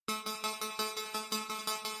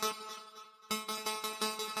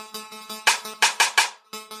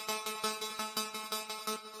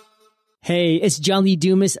Hey, it's John Lee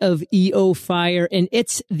Dumas of EO Fire, and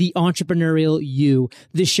it's The Entrepreneurial You,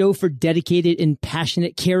 the show for dedicated and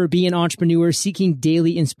passionate Caribbean entrepreneurs seeking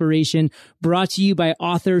daily inspiration, brought to you by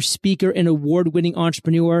author, speaker, and award-winning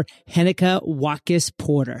entrepreneur Heneka Watkis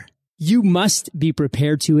Porter. You must be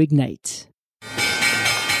prepared to ignite.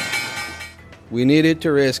 We needed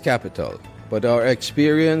to raise capital, but our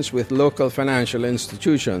experience with local financial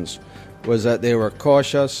institutions was that they were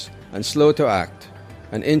cautious and slow to act,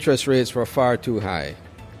 and interest rates were far too high.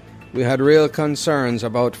 We had real concerns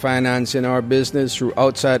about financing our business through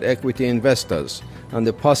outside equity investors and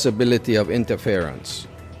the possibility of interference.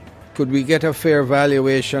 Could we get a fair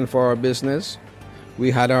valuation for our business?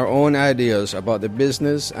 We had our own ideas about the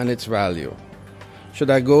business and its value. Should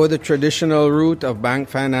I go the traditional route of bank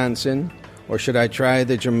financing, or should I try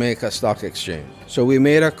the Jamaica Stock Exchange? So we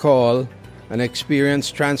made a call and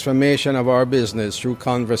experienced transformation of our business through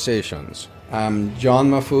conversations. I'm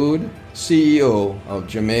John Mahfood, CEO of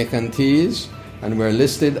Jamaican Teas, and we're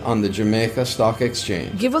listed on the Jamaica Stock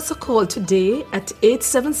Exchange. Give us a call today at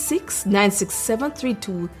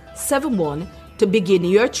 876-967-3271 to begin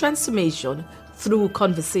your transformation through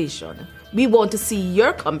conversation. We want to see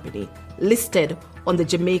your company listed on the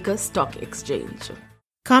Jamaica Stock Exchange.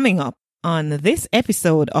 Coming up on this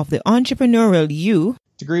episode of The Entrepreneurial You.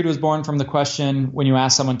 Degreed was born from the question, when you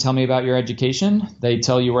ask someone, tell me about your education, they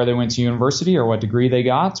tell you where they went to university or what degree they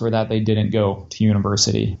got, or that they didn't go to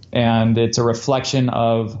university. And it's a reflection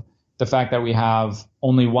of the fact that we have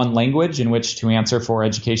only one language in which to answer for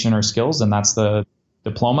education or skills, and that's the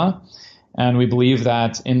diploma. And we believe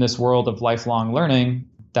that in this world of lifelong learning,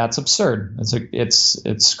 that's absurd.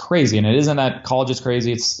 It's crazy. And it isn't that college is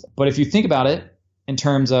crazy. But if you think about it in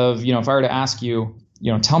terms of, if I were to ask you,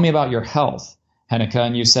 tell me about your health, Heneka,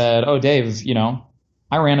 and you said, oh, Dave,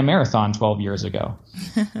 I ran a marathon 12 years ago.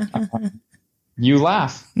 You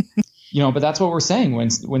laugh, but that's what we're saying.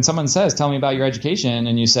 When someone says, tell me about your education,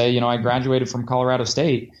 and you say, I graduated from Colorado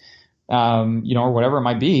State, or whatever it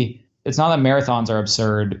might be, it's not that marathons are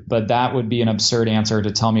absurd, but that would be an absurd answer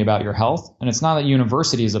to tell me about your health. And it's not that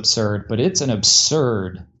university is absurd, but it's an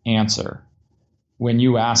absurd answer when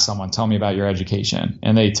you ask someone, tell me about your education,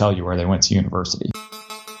 and they tell you where they went to university.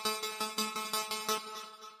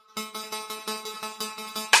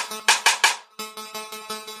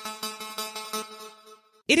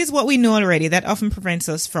 It is what we know already that often prevents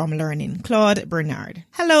us from learning. Claude Bernard.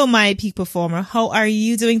 Hello, my peak performer. How are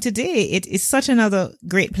you doing today? It is such another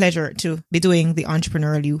great pleasure to be doing The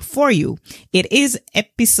Entrepreneurial You for you. It is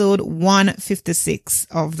episode 156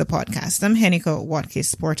 of the podcast. I'm Heneka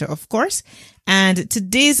Watkis Porter, of course. And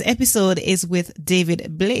today's episode is with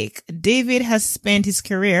David Blake. David has spent his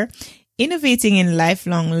career innovating in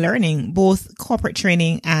lifelong learning, both corporate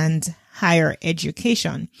training and higher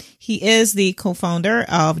education. He is the co-founder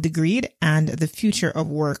of Degreed and the Future of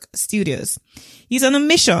Work Studios. He's on a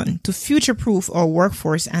mission to future-proof our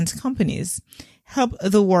workforce and companies, help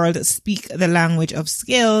the world speak the language of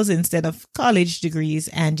skills instead of college degrees,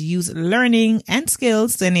 and use learning and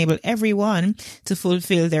skills to enable everyone to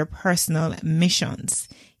fulfill their personal missions.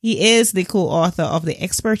 He is the co-author of The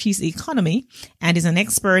Expertise Economy and is an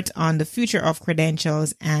expert on the future of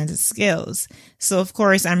credentials and skills. So, of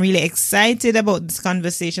course, I'm really excited about this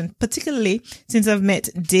conversation, particularly since I've met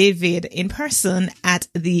David in person at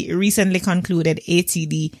the recently concluded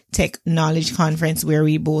ATD Tech Knowledge Conference where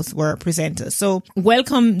we both were presenters. So,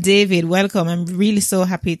 welcome, David. Welcome. I'm really so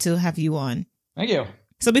happy to have you on. Thank you.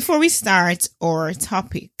 So, before we start our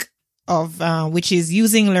topic, which is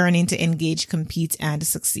using learning to engage, compete, and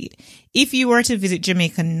succeed. If you were to visit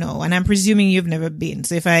Jamaica now, and I'm presuming you've never been,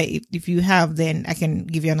 so if you have, then I can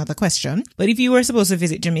give you another question. But if you were supposed to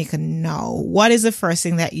visit Jamaica now, what is the first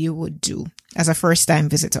thing that you would do as a first-time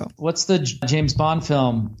visitor? What's the James Bond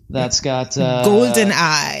film that's got Golden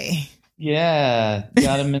Eye? Yeah,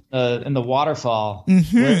 got him in the waterfall.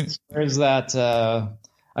 Mm-hmm. Where's that?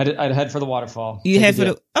 I'd head for the waterfall. You head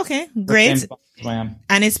for okay, great.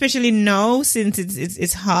 And especially now, since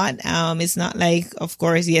it's hot, it's not like, of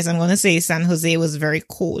course, yes, I'm going to say San Jose was very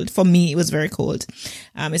cold. For me, it was very cold.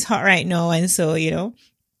 It's hot right now. And so,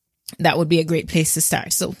 that would be a great place to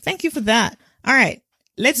start. So thank you for that. All right.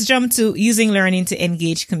 Let's jump to using learning to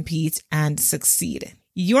engage, compete, and succeed.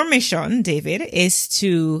 Your mission, David, is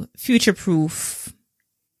to future-proof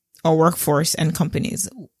our workforce and companies.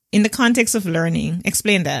 In the context of learning,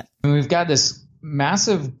 explain that. We've got this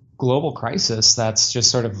massive global crisis that's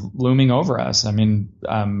just sort of looming over us. I mean,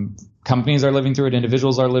 companies are living through it,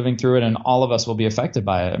 individuals are living through it, and all of us will be affected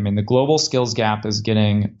by it. I mean, the global skills gap is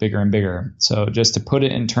getting bigger and bigger. So just to put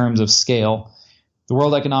it in terms of scale, The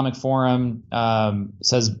World Economic Forum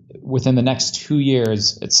says within the next 2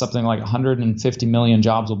 years, it's something like 150 million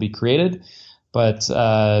jobs will be created, but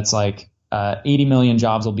it's like 80 million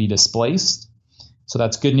jobs will be displaced. So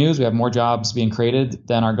that's good news. We have more jobs being created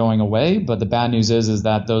than are going away. But the bad news is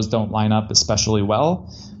that those don't line up especially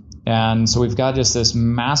well. And so we've got just this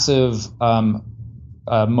massive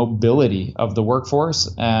mobility of the workforce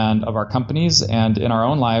and of our companies, and in our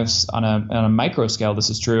own lives on a micro scale. This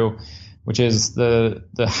is true, which is the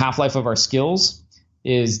half-life of our skills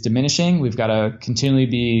is diminishing. We've got to continually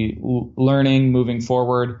be learning, moving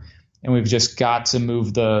forward. And we've just got to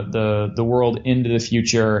move the world into the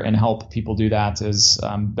future and help people do that as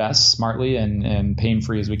best, smartly, and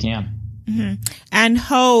pain-free as we can. Mm-hmm. And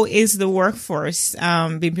how is the workforce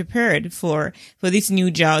being prepared for these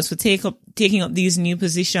new jobs, for taking up these new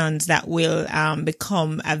positions that will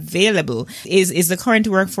become available? Is the current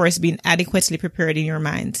workforce being adequately prepared in your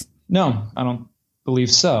mind? No, I don't believe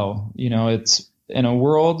so. It's in a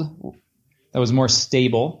world that was more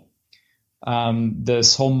stable.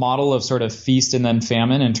 This whole model of sort of feast and then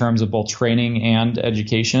famine in terms of both training and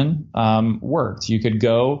education worked. You could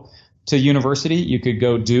go to university, you could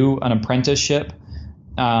go do an apprenticeship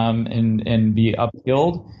and be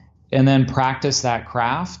upskilled, and then practice that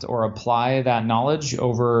craft or apply that knowledge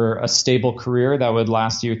over a stable career that would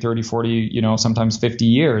last you 30, 40, sometimes 50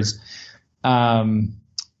 years.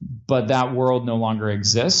 But that world no longer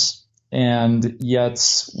exists. And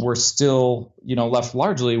yet we're still, left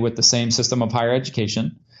largely with the same system of higher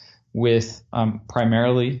education, with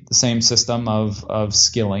primarily the same system of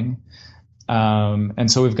skilling.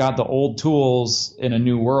 And so we've got the old tools in a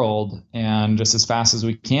new world, and just as fast as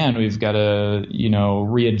we can, we've got to,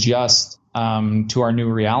 readjust to our new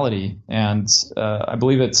reality. And I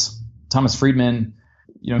believe it's Thomas Friedman,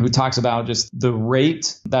 who talks about just the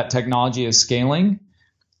rate that technology is scaling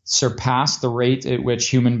surpass the rate at which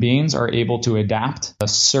human beings are able to adapt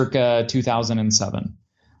circa 2007.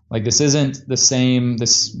 Like, this isn't the same.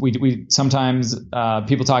 We sometimes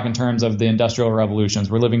people talk in terms of the industrial revolutions.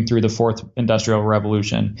 We're living through the fourth industrial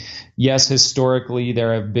revolution. Yes, historically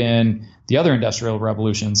there have been the other industrial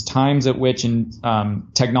revolutions, times at which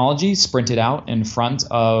technology sprinted out in front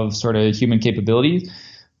of sort of human capability.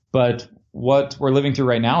 But what we're living through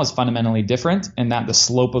right now is fundamentally different, in that the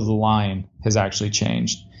slope of the line has actually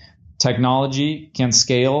changed. Technology can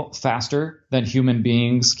scale faster than human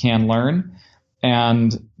beings can learn,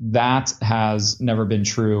 and that has never been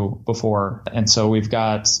true before. And so we've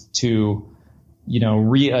got to,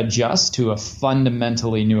 readjust to a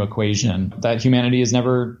fundamentally new equation that humanity has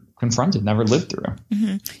never confronted, never lived through.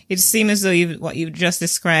 Mm-hmm. It seems as though what you've just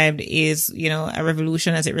described is, a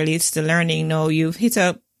revolution as it relates to learning. No, you've hit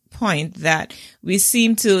a point that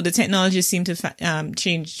the technology seem to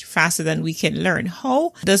change faster than we can learn.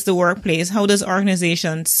 How does the workplace, how does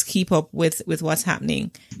organizations keep up with what's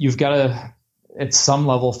happening? You've got to, at some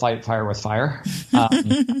level, fight fire with fire.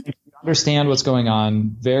 If you understand what's going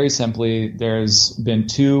on, very simply, there's been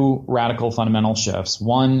two radical fundamental shifts.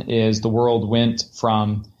 One is the world went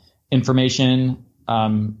from information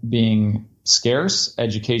being scarce,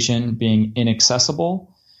 education being inaccessible.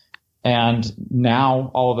 And now,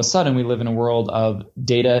 all of a sudden, we live in a world of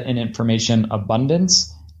data and information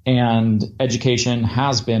abundance, and education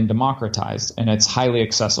has been democratized, and it's highly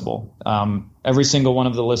accessible. Every single one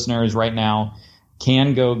of the listeners right now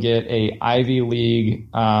can go get a Ivy League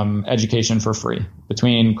education for free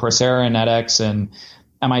between Coursera and edX and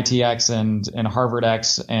MITx and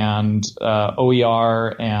HarvardX and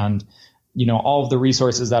OER and all of the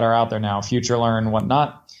resources that are out there now, FutureLearn,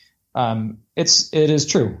 whatnot. It is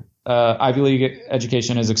true. Ivy League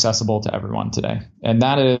education is accessible to everyone today. And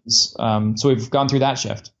that is, so we've gone through that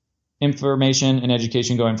shift. Information and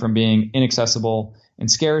education going from being inaccessible and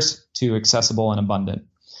scarce to accessible and abundant.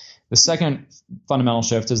 The second fundamental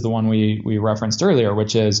shift is the one we referenced earlier,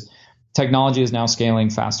 which is technology is now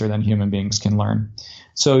scaling faster than human beings can learn.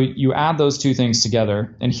 So you add those two things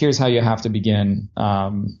together, and here's how you have to begin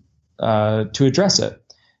to address it.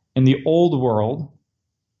 In the old world,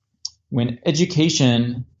 when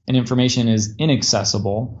education and information is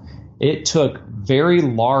inaccessible, it took very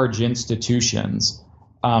large institutions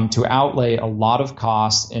to outlay a lot of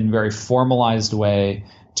costs in a very formalized way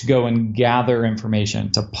to go and gather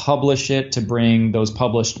information, to publish it, to bring those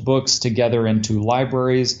published books together into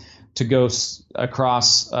libraries, to go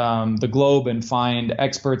across the globe and find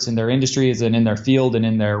experts in their industries and in their field and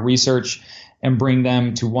in their research and bring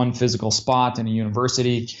them to one physical spot in a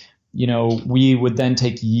university. We would then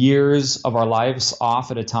take years of our lives off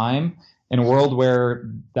at a time in a world where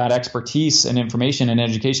that expertise and information and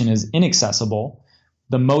education is inaccessible.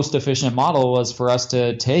 The most efficient model was for us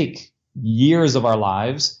to take years of our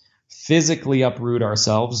lives, physically uproot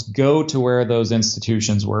ourselves, go to where those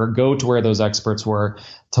institutions were, go to where those experts were,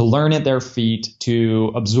 to learn at their feet,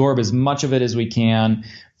 to absorb as much of it as we can,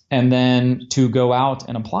 and then to go out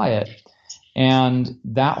and apply it. And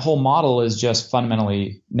that whole model is just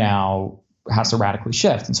fundamentally now has to radically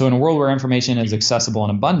shift. And so in a world where information is accessible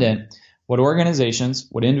and abundant, what organizations,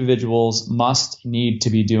 what individuals must need to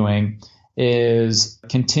be doing is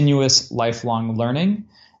continuous lifelong learning.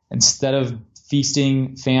 Instead of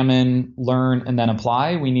feasting, famine, learn, and then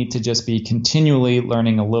apply, we need to just be continually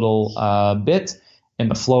learning a little bit in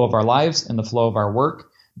the flow of our lives, in the flow of our work.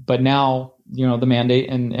 But now, the mandate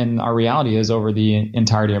and our reality is over the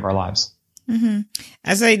entirety of our lives. Mm-hmm.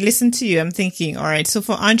 As I listen to you, I'm thinking, all right, so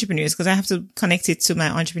for entrepreneurs, because I have to connect it to my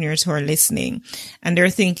entrepreneurs who are listening, and they're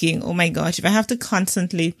thinking, oh my gosh, if I have to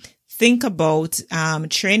constantly think about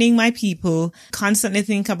training my people, constantly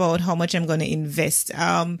think about how much I'm going to invest,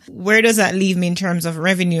 where does that leave me in terms of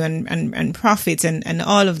revenue and profits and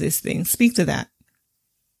all of these things? Speak to that.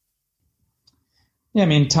 Yeah, I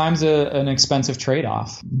mean, time's an expensive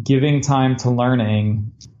trade-off. Giving time to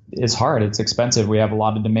learning is hard. It's expensive. We have a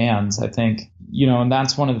lot of demands, I think, and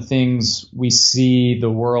that's one of the things we see the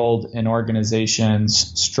world and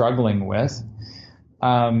organizations struggling with.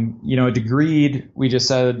 At Degreed, we just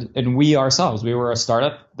said, and we ourselves, we were a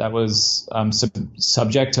startup that was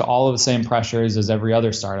subject to all of the same pressures as every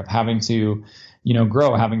other startup, having to,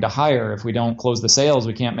 grow, having to hire. If we don't close the sales,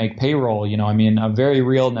 we can't make payroll, a very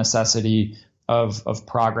real necessity of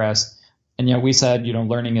progress. And yet we said,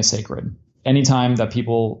 learning is sacred. Anytime that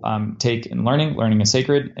people take in learning is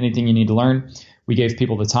sacred. Anything you need to learn, we gave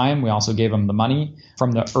people the time. We also gave them the money.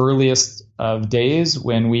 From the earliest of days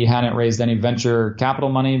when we hadn't raised any venture capital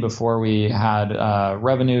money, before we had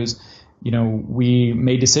revenues, we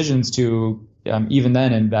made decisions to even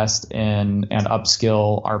then invest in and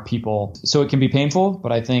upskill our people. So it can be painful,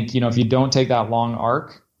 but I think, if you don't take that long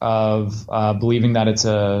arc of believing that it's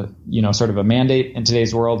a, sort of a mandate in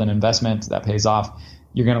today's world, an investment that pays off,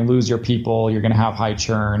 you're going to lose your people. You're going to have high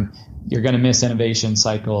churn. You're going to miss innovation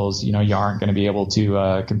cycles. You aren't going to be able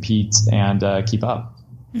to compete and keep up.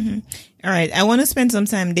 Mm-hmm. All right. I want to spend some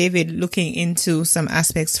time, David, looking into some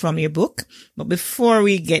aspects from your book. But before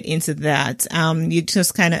we get into that, you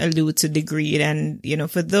just kind of allude to Degreed.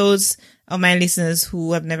 And, for those of my listeners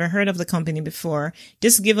who have never heard of the company before,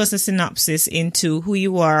 just give us a synopsis into who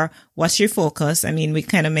you are, what's your focus. I mean, we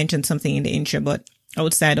kind of mentioned something in the intro, but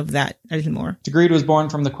outside of that, a little more. Degreed was born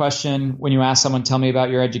from the question, when you ask someone, tell me about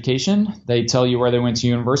your education, they tell you where they went to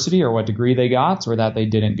university or what degree they got, or that they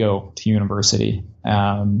didn't go to university.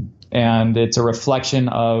 And it's a reflection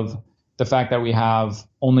of the fact that we have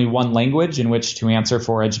only one language in which to answer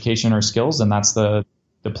for education or skills, and that's the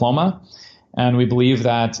diploma. And we believe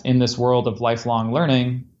that in this world of lifelong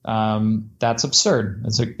learning, that's absurd.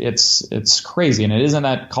 It's crazy. And it isn't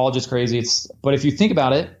that college is crazy. But if you think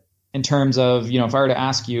about it, in terms of, if I were to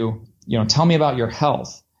ask you, tell me about your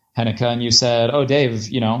health, Henneke, and you said, oh, Dave,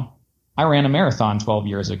 I ran a marathon 12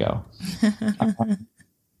 years ago.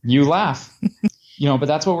 You laugh, but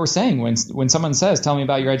that's what we're saying. When someone says, tell me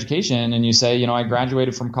about your education, and you say, I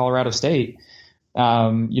graduated from Colorado State,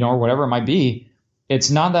 or whatever it might be, it's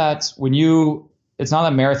not that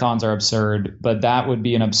marathons are absurd, but that would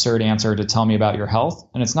be an absurd answer to tell me about your health.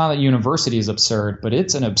 And it's not that university is absurd, but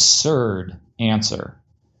it's an absurd answer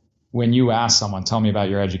when you ask someone, tell me about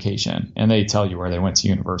your education, and they tell you where they went to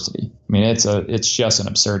university. I mean, it's just an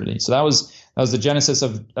absurdity. So that was the genesis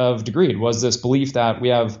of Degreed, was this belief that we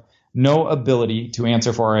have no ability to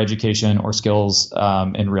answer for our education or skills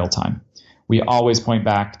in real time. We always point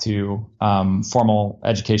back to formal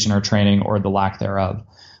education or training or the lack thereof.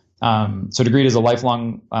 So Degreed is a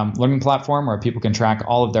lifelong learning platform where people can track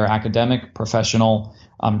all of their academic, professional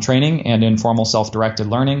training and informal self-directed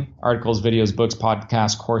learning, articles, videos, books,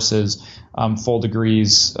 podcasts, courses, full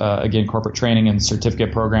degrees, again, corporate training and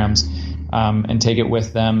certificate programs, and take it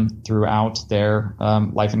with them throughout their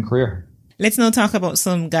life and career. Let's now talk about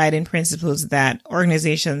some guiding principles that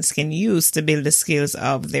organizations can use to build the skills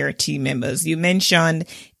of their team members. You mentioned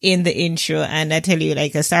in the intro, and I tell you, I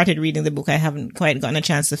started reading the book. I haven't quite gotten a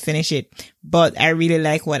chance to finish it, but I really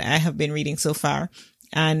like what I have been reading so far.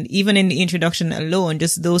 And even in the introduction alone,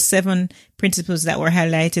 just those 7 principles that were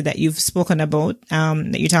highlighted that you've spoken about,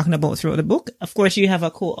 that you're talking about throughout the book. Of course, you have a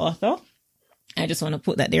co-author. I just want to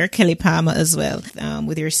put that there, Kelly Palmer as well,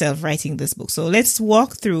 with yourself writing this book. So let's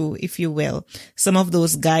walk through, if you will, some of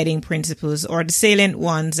those guiding principles or the salient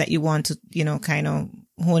ones that you want to, kind of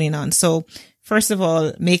honing on. So first of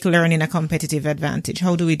all, make learning a competitive advantage.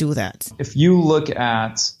 How do we do that? If you look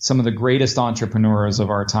at some of the greatest entrepreneurs of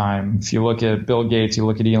our time, if you look at Bill Gates, you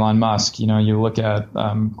look at Elon Musk, you look at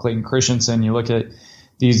Clayton Christensen, you look at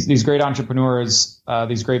these great entrepreneurs,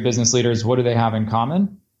 these great business leaders, what do they have in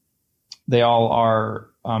common? They all are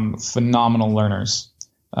phenomenal learners.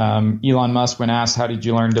 Elon Musk, when asked, how did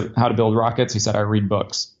you learn how to build rockets? He said, I read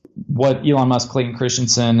books. What Elon Musk, Clayton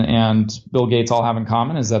Christensen, and Bill Gates all have in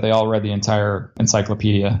common is that they all read the entire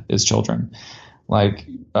encyclopedia as children. Like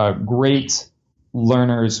great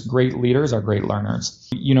learners, great leaders are great learners.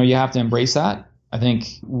 You have to embrace that. I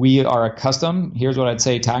think we are accustomed. Here's what I'd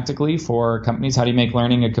say tactically for companies. How do you make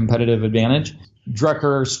learning a competitive advantage?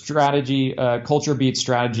 Drucker strategy, culture beats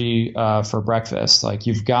strategy for breakfast. Like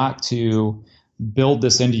you've got to build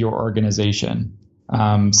this into your organization.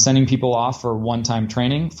 Sending people off for one-time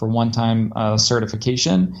training, for one-time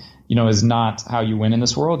certification, is not how you win in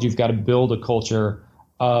this world. You've got to build a culture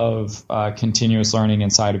of continuous learning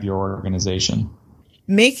inside of your organization.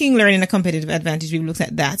 Making learning a competitive advantage, we've looked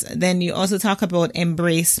at that. Then you also talk about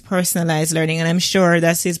embrace personalized learning. And I'm sure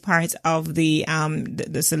that is part of the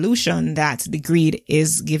solution that the Greed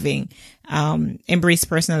is giving. Embrace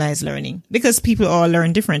personalized learning because people all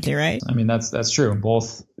learn differently, right? I mean, that's true.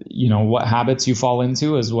 Both, what habits you fall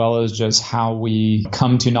into as well as just how we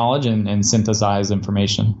come to knowledge and synthesize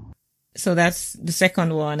information. So that's the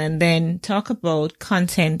second one. And then talk about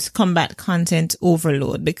combat content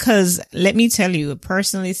overload. Because let me tell you,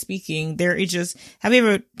 personally speaking, have you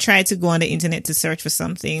ever tried to go on the internet to search for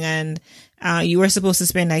something and you were supposed to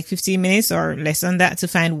spend like 15 minutes or less than that to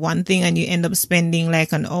find one thing and you end up spending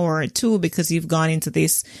like an hour or two because you've gone into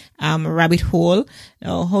this rabbit hole?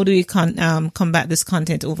 How do you combat this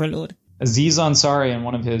content overload? Aziz Ansari, in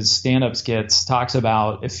one of his stand-up skits, talks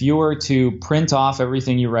about if you were to print off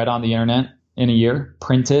everything you read on the internet in a year,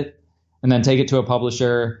 print it, and then take it to a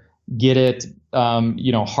publisher, get it,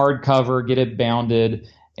 hardcover, get it bounded,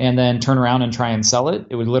 and then turn around and try and sell it,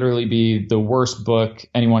 it would literally be the worst book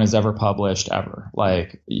anyone has ever published ever.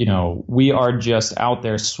 Like, we are just out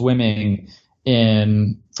there swimming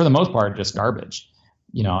in, for the most part, just garbage.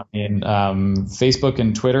 In Facebook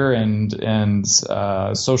and Twitter and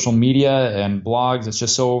social media and blogs, it's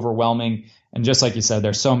just so overwhelming. And just like you said,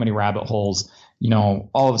 there's so many rabbit holes. All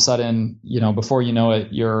of a sudden, before you know it,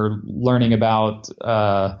 you're learning about,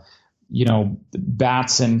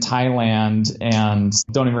 bats in Thailand and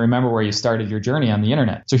don't even remember where you started your journey on the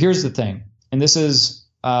internet. So here's the thing, and this is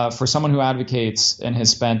for someone who advocates and has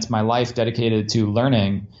spent my life dedicated to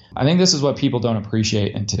learning. I think this is what people don't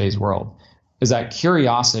appreciate in today's world. Is that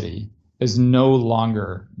curiosity is no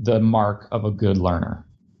longer the mark of a good learner.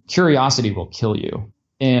 Curiosity will kill you.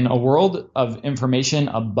 In a world of information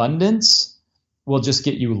abundance, will just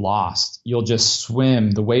get you lost. You'll just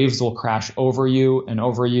swim. The waves will crash over you and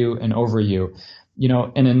over you and over you.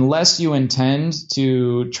 And unless you intend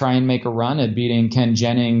to try and make a run at beating Ken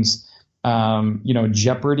Jennings'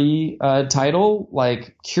 Jeopardy title,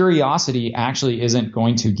 like curiosity actually isn't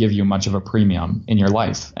going to give you much of a premium in your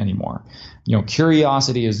life anymore.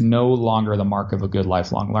 Curiosity is no longer the mark of a good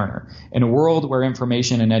lifelong learner. In a world where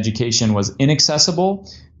information and education was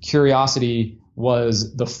inaccessible, curiosity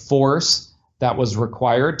was the force that was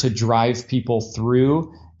required to drive people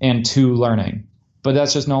through and to learning. But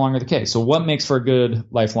that's just no longer the case. So what makes for a good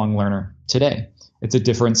lifelong learner today? It's a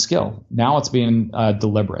different skill. Now it's being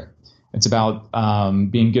deliberate. It's about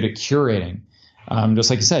being good at curating.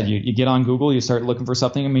 Just like you said, you get on Google, you start looking for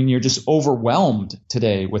something. I mean, you're just overwhelmed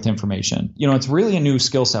today with information. It's really a new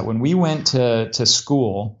skill set. When we went to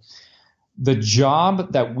school, the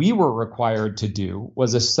job that we were required to do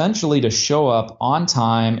was essentially to show up on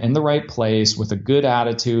time in the right place with a good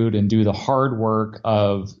attitude and do the hard work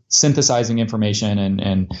of synthesizing information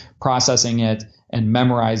and processing it and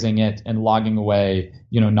memorizing it and logging away,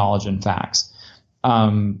 knowledge and facts.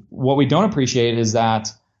 What we don't appreciate is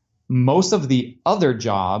that most of the other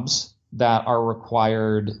jobs that are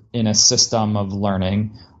required in a system of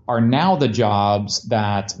learning are now the jobs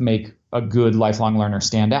that make a good lifelong learner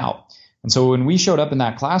stand out. And so when we showed up in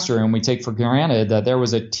that classroom, we take for granted that there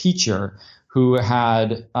was a teacher who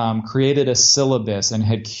had created a syllabus and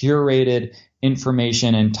had curated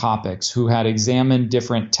information and topics, who had examined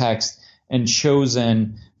different texts and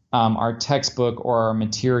chosen our textbook or our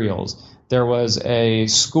materials. There was a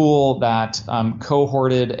school that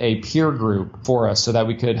cohorted a peer group for us so that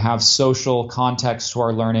we could have social context to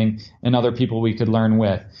our learning and other people we could learn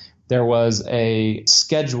with. There was a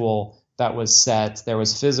schedule that was set. There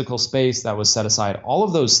was physical space that was set aside. All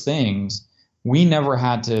of those things we never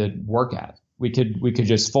had to work at. We could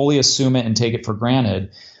just fully assume it and take it for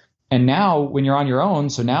granted. And now when you're on your own,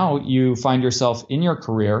 so now you find yourself in your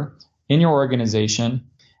career, in your organization.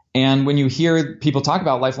 And when you hear people talk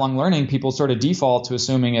about lifelong learning, people sort of default to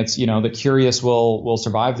assuming it's, the curious will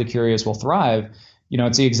survive, the curious will thrive.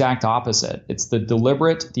 It's the exact opposite. It's the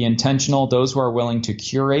deliberate, the intentional, those who are willing to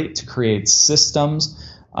curate, to create systems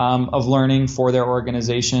of learning for their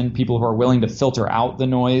organization, people who are willing to filter out the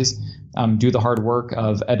noise, do the hard work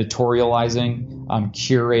of editorializing,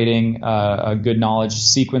 curating good knowledge,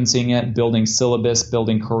 sequencing it, building syllabus,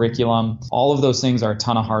 building curriculum. All of those things are a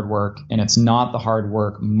ton of hard work, and it's not the hard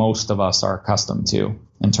work most of us are accustomed to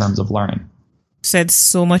in terms of learning. Said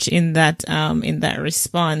so much in that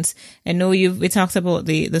response. I know we talked about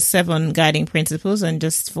the 7 guiding principles, and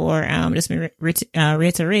just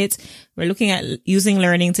reiterate, we're looking at using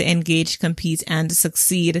learning to engage, compete, and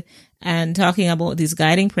succeed, and talking about these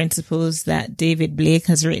guiding principles that David Blake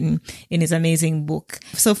has written in his amazing book.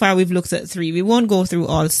 So far, we've looked at 3. We won't go through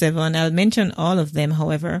all 7. I'll mention all of them,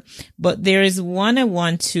 however, but there is one I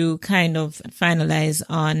want to kind of finalize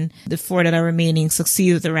on. The 4 that are remaining: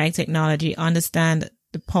 succeed with the right technology, understand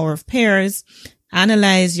the power of pairs,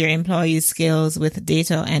 analyze your employees' skills with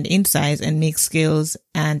data and insights, and make skills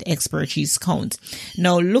and expertise count.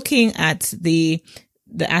 Now, looking at the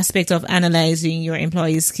aspect of analyzing your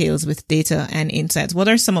employees' skills with data and insights, what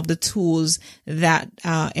are some of the tools that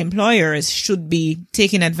employers should be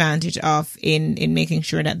taking advantage of in making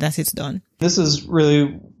sure that is done? This is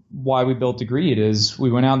really why we built Degreed. Is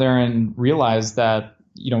we went out there and realized that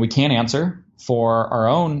we can't answer for our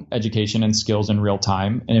own education and skills in real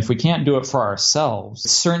time. And if we can't do it for ourselves, it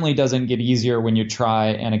certainly doesn't get easier when you try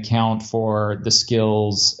and account for the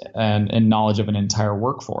skills and knowledge of an entire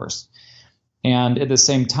workforce. And at the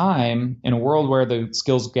same time, in a world where the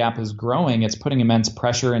skills gap is growing, it's putting immense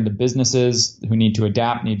pressure into businesses who need to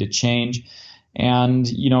adapt, need to change. And,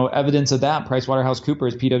 evidence of that,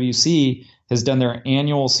 PricewaterhouseCoopers, PwC, has done their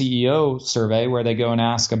annual CEO survey where they go and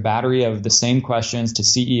ask a battery of the same questions to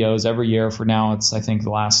CEOs every year for now. It's, I think,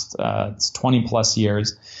 the last 20 plus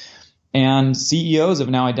years. And CEOs have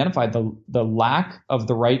now identified the lack of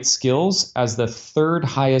the right skills as the 3rd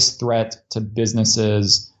highest threat to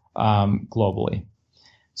businesses globally.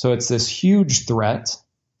 So it's this huge threat.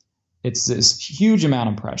 It's this huge amount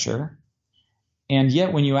of pressure. And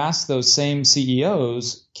yet when you ask those same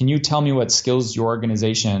CEOs, can you tell me what skills your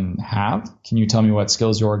organization have? Can you tell me what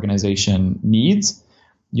skills your organization needs?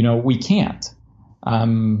 We can't,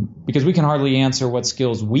 because we can hardly answer what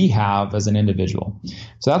skills we have as an individual.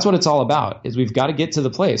 So that's what it's all about, is we've got to get to the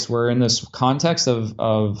place where in this context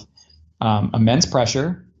of immense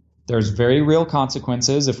pressure, there's very real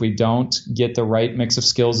consequences if we don't get the right mix of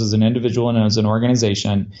skills as an individual and as an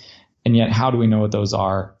organization. And yet, how do we know what those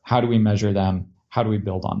are? How do we measure them? How do we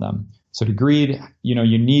build on them? So Degreed,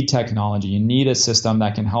 you need technology. You need a system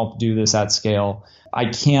that can help do this at scale. I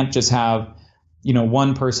can't just have,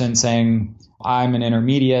 one person saying, I'm an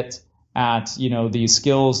intermediate at, these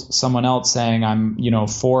skills. Someone else saying I'm,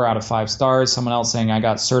 4 out of 5 stars. Someone else saying I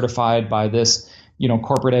got certified by this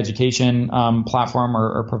corporate education platform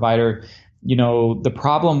or provider. The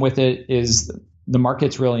problem with it is the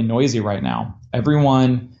market's really noisy right now.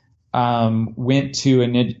 Everyone went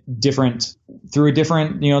to through a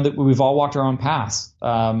different, that we've all walked our own paths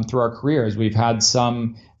through our careers. We've had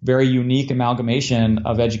some very unique amalgamation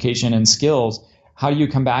of education and skills. How do you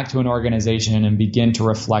come back to an organization and begin to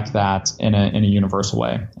reflect that in a universal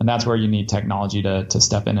way? And that's where you need technology to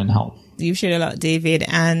step in and help. You've shared a lot, David,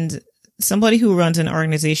 and somebody who runs an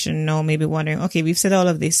organization now may be wondering, okay, we've said all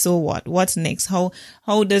of this, so what? What's next? How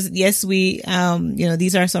does, yes, we,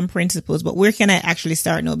 these are some principles, but where can I actually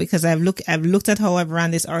start now? Because I've looked at how I've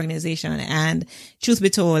run this organization, and truth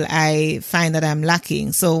be told, I find that I'm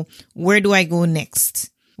lacking. So where do I go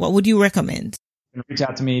next? What would you recommend? Reach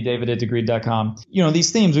out to me, david@degreed.com.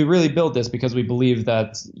 These themes, we really built this because we believe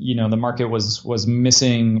that, the market was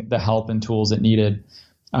missing the help and tools it needed.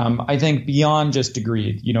 I think beyond just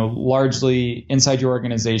Degreed, largely inside your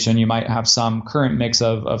organization, you might have some current mix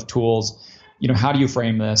of tools. How do you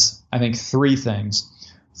frame this? I think 3 things.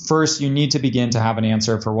 First, you need to begin to have an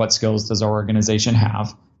answer for what skills does our organization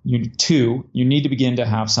have. 2, you need to begin to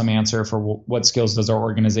have some answer for what skills does our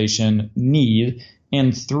organization need.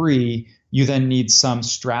 And 3, you then need some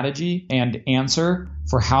strategy and answer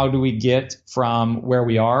for how do we get from where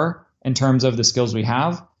we are in terms of the skills we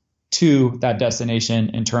have to that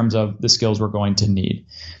destination in terms of the skills we're going to need.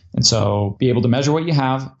 And so be able to measure what you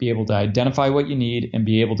have, be able to identify what you need, and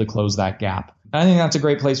be able to close that gap. And I think that's a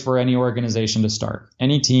great place for any organization to start.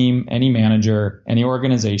 Any team, any manager, any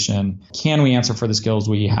organization. Can we answer for the skills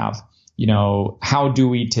we have? How do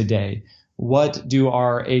we today? what do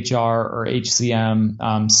our HR or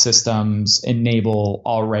HCM systems enable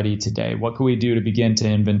already today? What can we do to begin to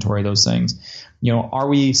inventory those things? Are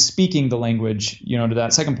we speaking the language, to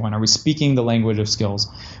that second point, are we speaking the language of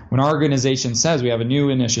skills? When our organization says we have a new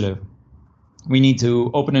initiative, we need to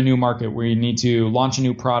open a new market, we need to launch a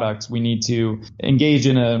new product, we need to engage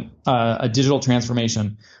in a digital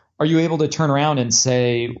transformation, are you able to turn around and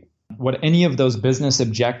say what any of those business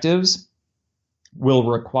objectives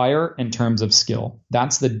will require in terms of skill?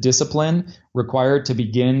 That's the discipline required to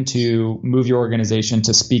begin to move your organization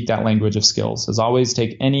to speak that language of skills. As always,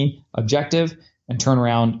 take any objective and turn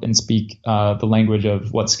around and speak the language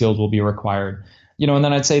of what skills will be required. And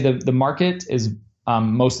then I'd say the market is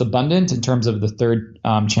most abundant in terms of the third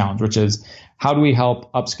challenge, which is how do we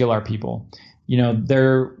help upskill our people?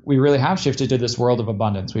 We really have shifted to this world of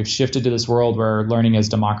abundance. We've shifted to this world where learning is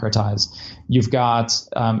democratized. You've got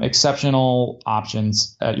exceptional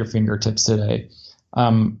options at your fingertips today.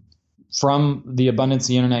 From the abundance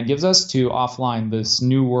the internet gives us to offline, this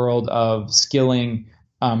new world of skilling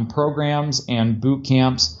programs and boot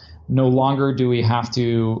camps. No longer do we have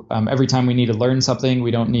to, every time we need to learn something,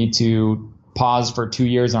 we don't need to pause for 2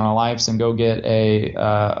 years in our lives and go get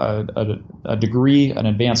a degree, an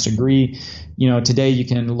advanced degree. Today you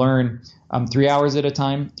can learn 3 hours at a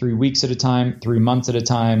time, 3 weeks at a time, 3 months at a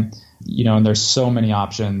time, and there's so many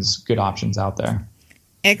options, good options out there.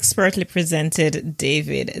 Expertly presented,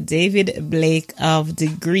 David Blake of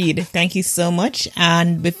Degreed. Thank you so much.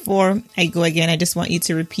 And before I go again, I just want you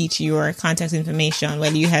to repeat your contact information.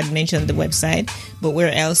 Well, you had mentioned the website, but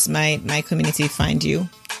where else might my community find you?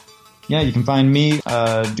 Yeah, you can find me,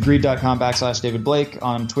 degreed.com/David Blake,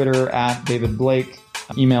 on Twitter @David Blake.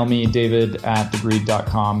 Email me,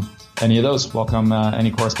 david@degreed.com. Any of those, welcome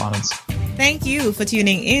any correspondence. Thank you for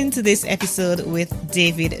tuning in to this episode with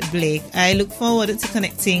David Blake. I look forward to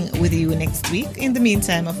connecting with you next week. In the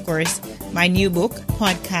meantime, of course, my new book,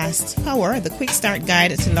 Podcast Power, The Quick Start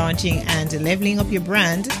Guide to Launching and Leveling Up Your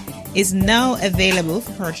Brand, is now available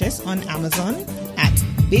for purchase on Amazon at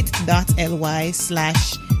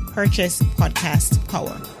bit.ly/purchase podcast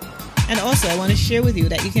power. And also, I want to share with you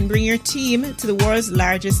that you can bring your team to the world's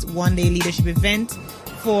largest one-day leadership event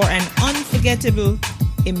for an unforgettable,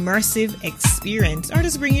 immersive experience, or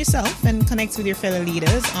just bring yourself and connect with your fellow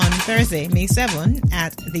leaders on Thursday, May 7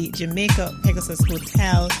 at the Jamaica Pegasus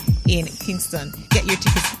Hotel in Kingston. Get your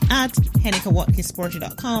tickets at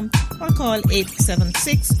HennekaWatkinsPorter.com or call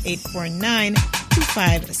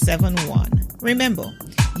 876-849-2571. Remember,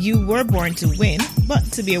 you were born to win, but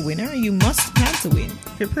to be a winner, you must plan to win,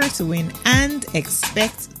 prepare to win, and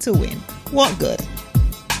expect to win. What good?